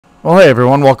Well, hey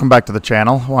everyone, welcome back to the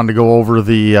channel. I wanted to go over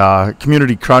the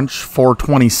Community Crunch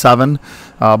 427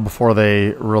 before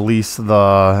they release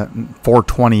the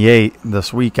 428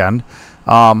 this weekend.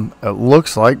 It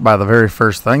looks like, by the very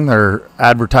first thing, they're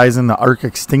advertising the Arc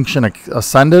Extinction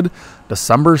Ascended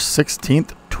December 16th,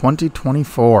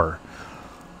 2024.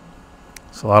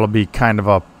 So that'll be kind of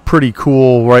a pretty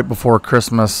cool right before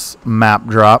Christmas map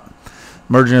drop.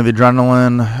 Emerging from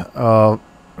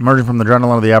the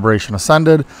adrenaline of the Aberration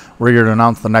Ascended, we're here to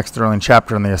announce the next thrilling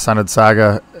chapter in the Ascended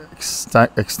Saga,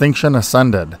 Extinction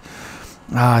Ascended.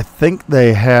 I think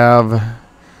they have,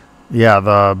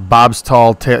 the Bob's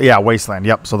Tall Tale, Wasteland,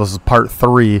 yep. So this is part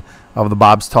 3 of the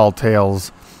Bob's Tall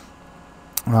Tales.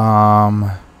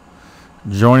 Joining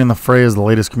the fray is the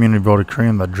latest community voted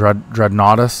cream, the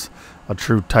Dreadnoughtus, a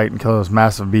true Titan killer. This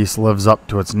massive beast lives up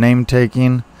to its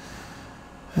name-taking.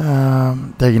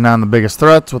 Taking on the biggest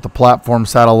threats with a platform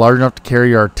saddle large enough to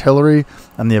carry artillery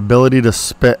and the ability to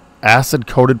spit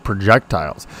acid-coated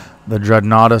projectiles. The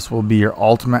Dreadnoughtus will be your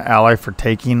ultimate ally for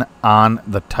taking on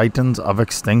the Titans of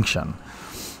Extinction.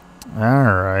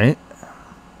 Alright.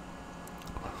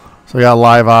 So we got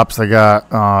live ops. They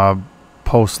got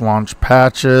post-launch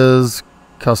patches,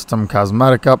 custom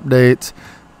cosmetic updates.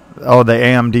 Oh, the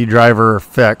AMD driver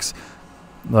fix.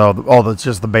 Oh, that's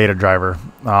just the beta driver,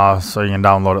 so you can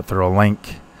download it through a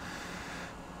link.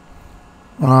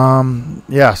 So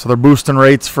they're boosting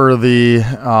rates for the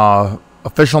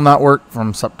official network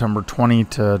from September 20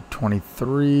 to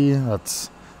 23.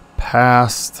 That's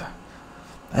past.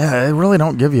 Yeah, they really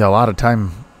don't give you a lot of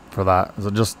time for that. Is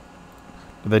it just,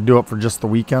 do they do it for just the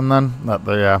weekend then?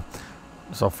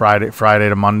 So Friday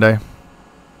to Monday.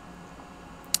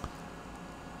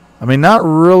 I mean, not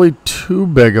really too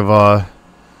big of a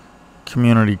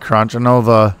Community Crunch. I know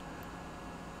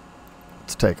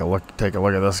let's take a look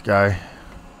at this guy.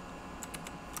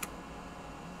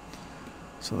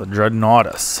 So the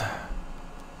Dreadnoughtus.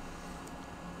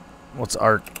 What's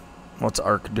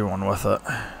Arc doing with it?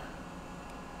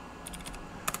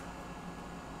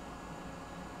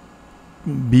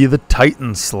 Be the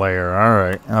Titan Slayer.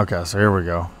 Alright. Okay, so here we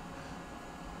go.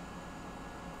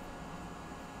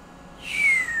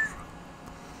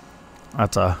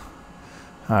 That's a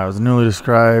it was newly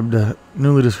described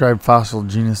fossil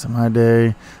genius in my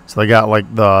day. So they got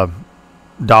like the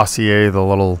dossier, the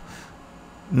little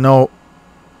note.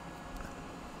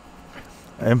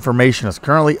 Information is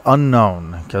currently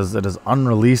unknown because it is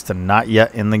unreleased and not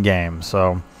yet in the game.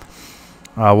 So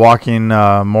walking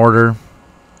mortar,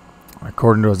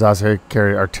 according to his dossier,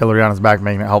 carry artillery on his back,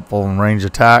 making it helpful in range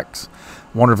attacks.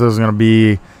 Wonder if this is going to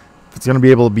be,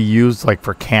 able to be used like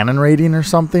for cannon raiding or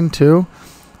something too.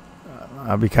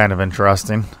 That'd be kind of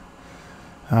interesting.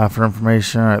 For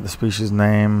information, the species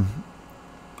name.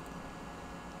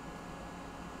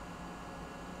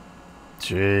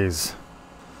 Jeez.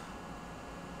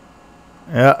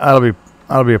 Yeah,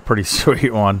 that'll be a pretty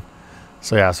sweet one.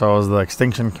 So yeah, so it was the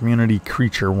Extinction Community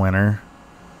Creature winner.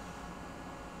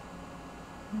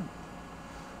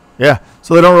 Yeah,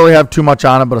 so they don't really have too much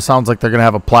on it, but it sounds like they're gonna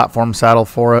have a platform saddle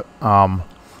for it.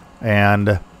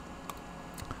 And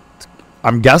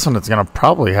I'm guessing it's going to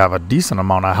probably have a decent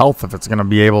amount of health if it's going to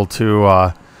be able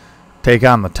to take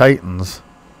on the Titans.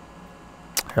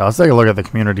 Here, let's take a look at the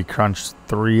Community Crunch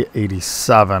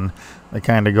 387. They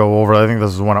kind of go over. I think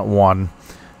this is one at 1.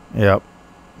 Yep.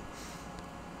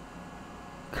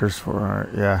 Curse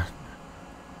for,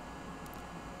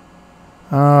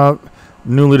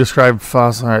 newly described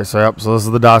fossil. Alright, so yep, so this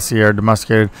is the dossier,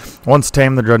 domesticated. Once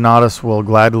tamed, the Dreadnoughtus will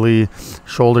gladly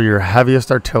shoulder your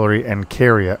heaviest artillery and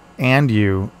carry it and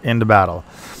you into battle.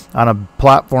 On a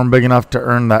platform big enough to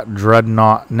earn that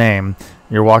Dreadnought name,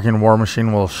 your walking war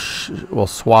machine will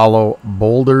swallow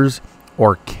boulders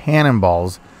or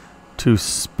cannonballs to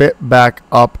spit back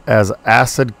up as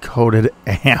acid-coated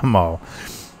ammo.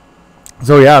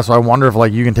 So yeah, so I wonder if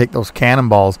like you can take those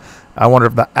cannonballs. I wonder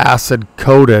if the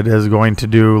acid-coated is going to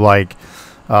do like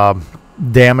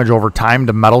damage over time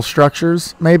to metal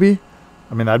structures, maybe.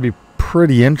 I mean, that'd be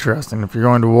pretty interesting. If you're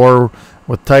going to war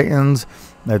with Titans,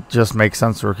 it just makes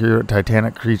sense to recruit a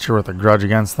Titanic creature with a grudge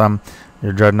against them.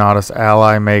 Your Dreadnoughtus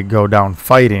ally may go down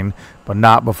fighting, but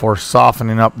not before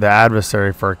softening up the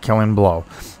adversary for a killing blow.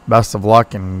 Best of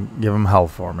luck and give him hell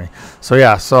for me. So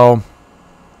yeah, so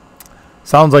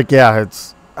sounds like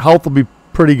its health will be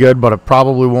pretty good, but it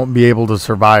probably won't be able to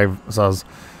survive. It says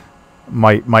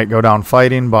might go down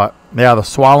fighting, but yeah, the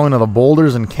swallowing of the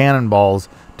boulders and cannonballs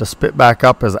to spit back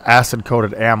up as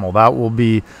acid-coated ammo. That will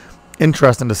be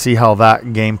interesting to see how that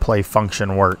gameplay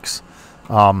function works.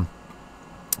 I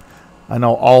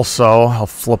know also, I'll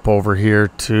flip over here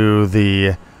to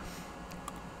the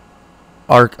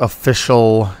ARC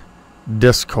official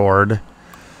Discord.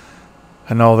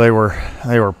 I know they were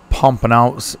pumping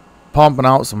out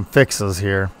some fixes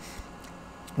here.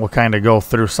 We'll kind of go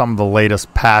through some of the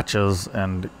latest patches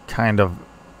and kind of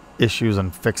issues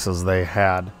and fixes they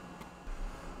had.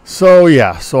 So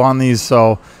yeah, on the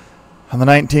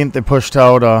 19th they pushed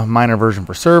out a minor version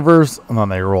for servers, and then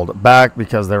they rolled it back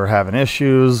because they were having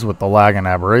issues with the lag and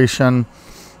aberration.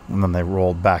 And then they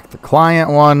rolled back the client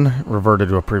one, reverted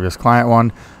to a previous client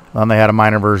one. Then they had a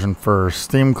minor version for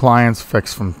Steam clients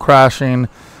fixed from crashing.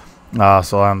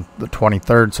 So on the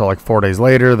 23rd, so like 4 days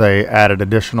later, they added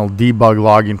additional debug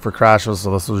logging for crashes.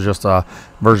 So this was just a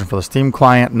version for the Steam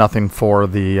client, nothing for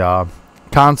the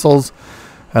consoles.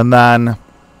 And then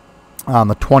on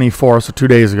the 24th, so 2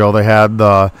 days ago, they had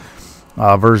the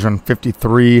version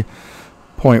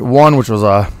 53.1, which was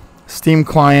a Steam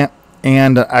client,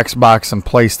 and an Xbox and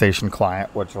PlayStation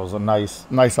client, which was a nice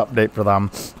update for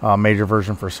them. Major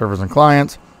version for servers and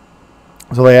clients.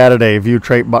 So they added a view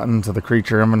trait button to the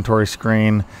creature inventory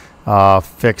screen.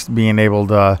 Fixed being unable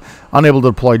to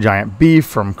deploy giant beef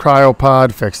from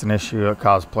Cryopod. Fixed an issue that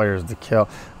caused players to kill.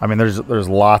 I mean, there's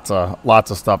lots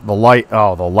of stuff. The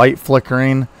light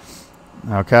flickering.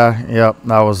 Okay, yep,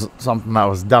 that was something that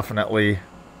was definitely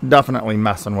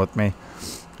messing with me.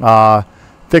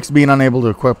 Fixed being unable to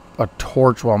equip a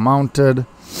torch while mounted.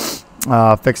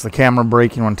 Fixed the camera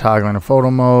breaking when toggling to photo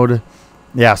mode.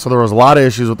 Yeah, so there was a lot of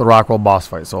issues with the Rockwell boss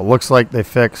fight. So it looks like they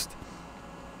fixed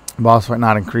boss fight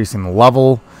not increasing the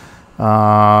level.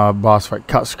 Boss fight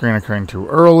cut screen occurring too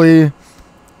early.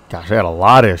 Gosh, they had a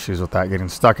lot of issues with that, getting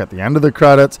stuck at the end of the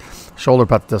credits. Shoulder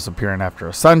pets disappearing after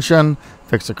Ascension.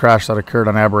 Fixed a crash that occurred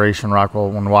on Aberration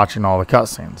Rockwell when watching all the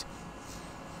cutscenes.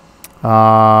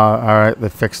 Alright, they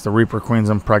fixed the Reaper Queen's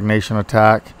impregnation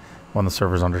attack when the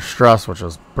server's under stress, which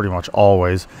is pretty much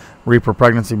always. Reaper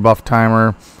pregnancy buff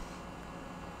timer.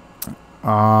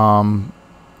 Oh,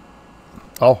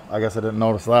 I guess I didn't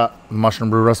notice that. The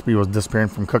mushroom brew recipe was disappearing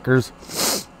from cookers.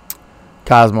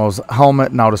 Cosmo's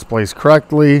helmet now displays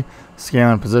correctly.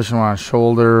 Scaling position on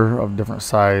shoulder of different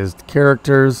sized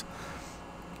characters.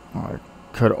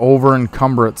 Could over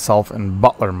encumber itself in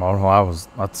butler mode. Well,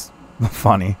 that's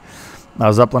funny.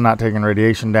 Zeppelin not taking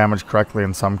radiation damage correctly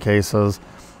in some cases.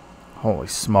 Holy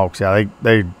smokes. Yeah,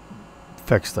 they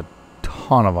fixed a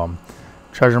ton of them.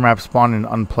 Treasure map spawning in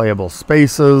unplayable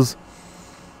spaces.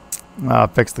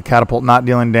 Fixed the catapult not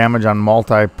dealing damage on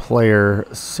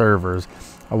multiplayer servers.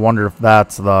 I wonder if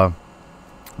that's the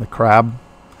crab.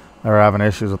 They were having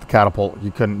issues with the catapult.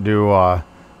 You couldn't do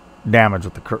damage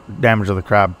with the damage of the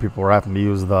crab. People were having to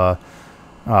use the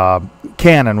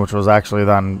cannon, which was actually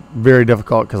then very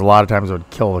difficult because a lot of times it would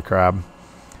kill the crab,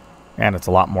 and it's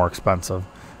a lot more expensive.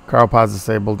 Cryopods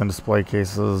disabled in display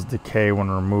cases decay when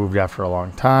removed after a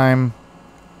long time.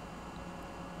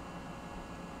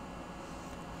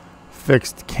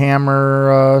 Fixed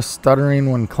camera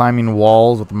stuttering when climbing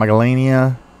walls with the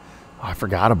Megalania. Oh, I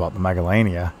forgot about the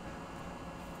Megalania.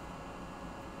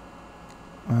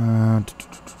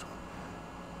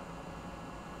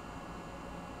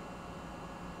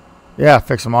 Yeah,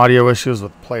 fix some audio issues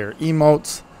with player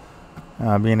emotes.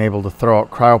 Being able to throw out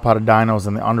cryopoded dinos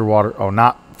in the underwater. Oh,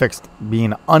 not fixed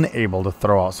being unable to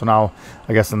throw out. So now,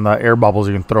 I guess in the air bubbles,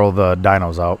 you can throw the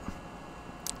dinos out.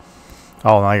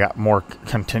 Oh, and I got more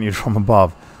continued from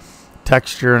above.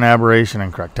 Texture and aberration,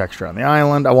 incorrect texture on the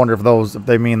island. I wonder if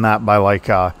they mean that by like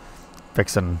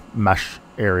fixing mesh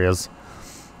areas.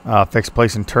 Fix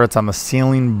placing turrets on the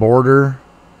ceiling border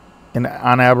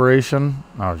on aberration.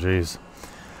 Oh, geez.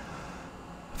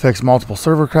 Fix multiple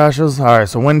server crashes. All right,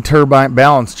 so wind turbine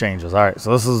balance changes. All right,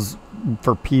 so this is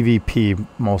for PvP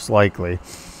most likely.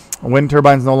 Wind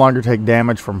turbines no longer take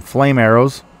damage from flame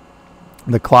arrows.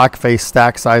 The clock face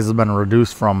stack size has been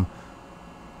reduced from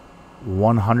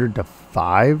 100 to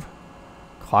 5.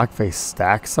 Clock face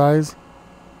stack size?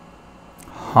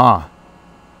 Huh.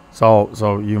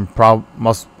 So you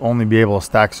must only be able to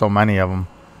stack so many of them.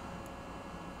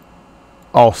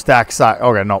 Oh, stack size.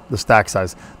 Okay, no, the stack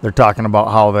size. They're talking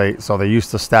about how they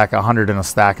used to stack 100 in a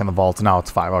stack in the vaults. Now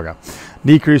it's 5. Okay.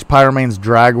 Decrease Pyromane's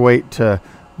drag weight to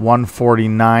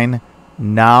 149.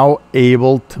 Now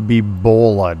able to be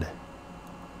bolted.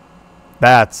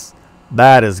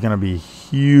 That is going to be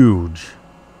huge.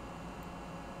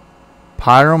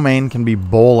 Pyromane can be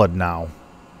bolted now.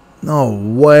 No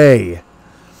way.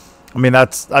 I mean, I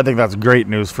think that's great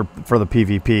news for the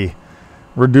PvP.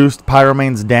 Reduced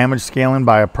Pyromane's damage scaling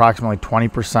by approximately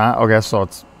 20%. Okay, so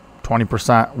it's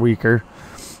 20% weaker.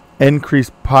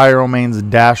 Increased Pyromane's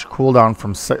dash cooldown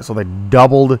from 6. So they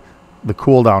doubled the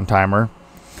cooldown timer.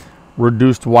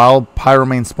 reduced wild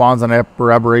pyromane spawns on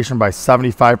Aberration by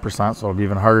 75%, so it'll be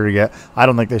even harder to get. I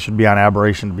don't think they should be on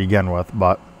Aberration to begin with,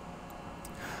 but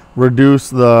reduce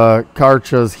the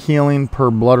Karcha's healing per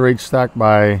blood rage stack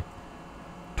by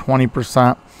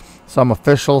 20%. Some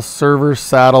official server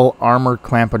saddle armor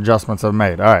clamp adjustments have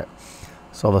made. All right.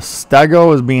 So the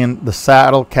stego is being, the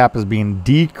saddle cap is being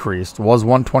decreased. It was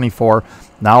 124.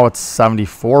 Now it's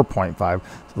 74.5. So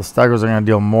the stegos are going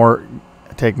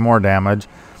to take more damage.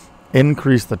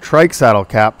 Increase the trike saddle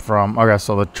cap from, okay,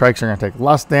 so the trikes are going to take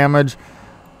less damage.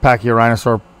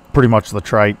 Pachyrhinosaur, pretty much the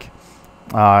trike.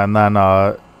 And then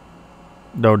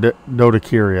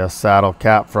Dodocaria saddle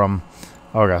cap from,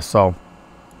 okay, so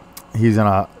he's going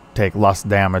to take less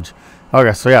damage.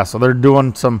 Okay, so yeah, so they're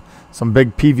doing some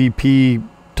big PvP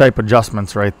type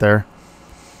adjustments right there.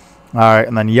 All right,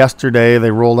 and then yesterday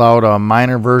they rolled out a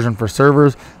minor version for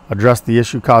servers, addressed the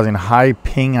issue causing high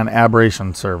ping on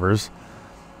Aberration servers.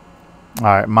 All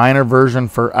right, minor version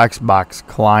for Xbox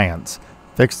clients,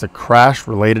 fixed a crash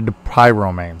related to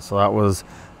pyromane. So that was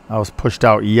pushed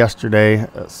out yesterday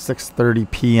at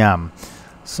 6:30 p.m.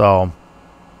 So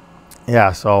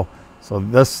yeah, so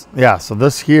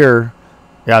this here.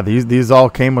 Yeah, these all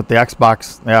came with the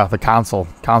Xbox. Yeah, the console.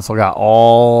 Console got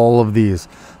all of these.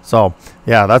 So,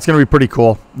 yeah, that's going to be pretty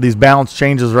cool. These balance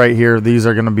changes right here, these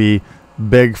are going to be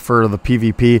big for the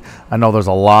PvP. I know there's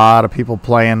a lot of people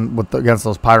playing against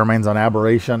those pyromanes on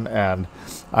Aberration, and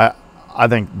I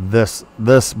think this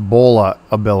Bola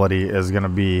ability is going to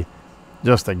be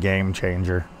just a game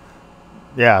changer.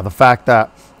 Yeah, the fact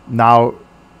that now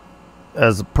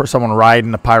as someone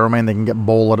riding a pyromane, they can get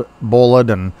bolted,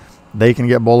 and they can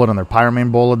get bullet and their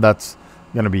pyromane bullet, that's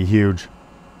going to be huge.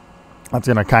 That's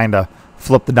going to kind of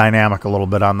flip the dynamic a little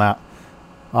bit on that.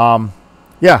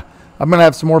 Yeah, I'm going to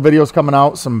have some more videos coming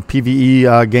out, some PvE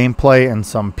gameplay and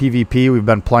some PvP. We've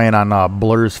been playing on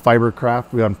Blur's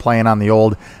Fibercraft. We've been playing on the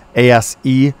old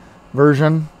ASE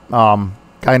version. Kind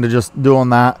of just doing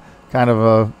that, kind of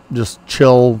a just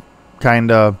chill kind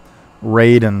of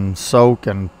raid and soak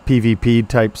and PvP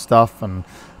type stuff. And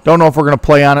don't know if we're going to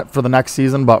play on it for the next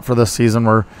season, but for this season,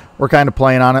 we're kind of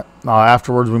playing on it.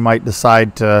 Afterwards, we might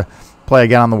decide to play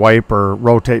again on the wipe or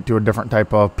rotate to a different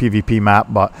type of PvP map.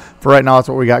 But for right now, that's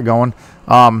what we got going.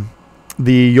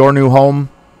 The Your New Home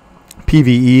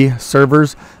PvE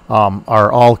servers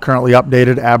are all currently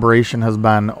updated. Aberration has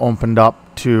been opened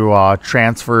up to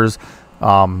transfers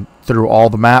through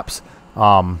all the maps.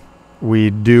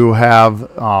 We do have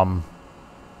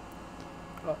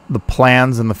the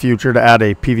plans in the future to add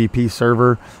a PvP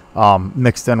server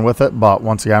mixed in with it, but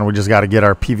once again, we just got to get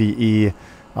our PvE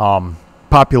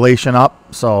population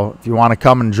up. So if you want to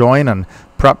come and join and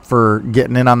prep for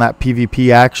getting in on that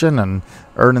PvP action and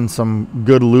earning some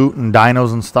good loot and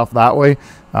dinos and stuff that way,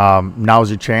 now's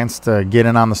your chance to get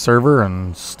in on the server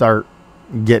and start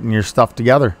getting your stuff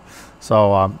together.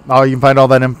 So you can find all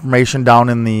that information down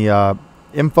in the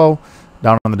info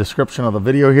down in the description of the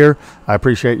video here. I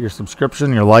appreciate your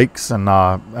subscription, your likes, and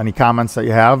any comments that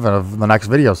you have of the next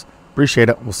videos. Appreciate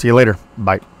it. We'll see you later.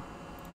 Bye.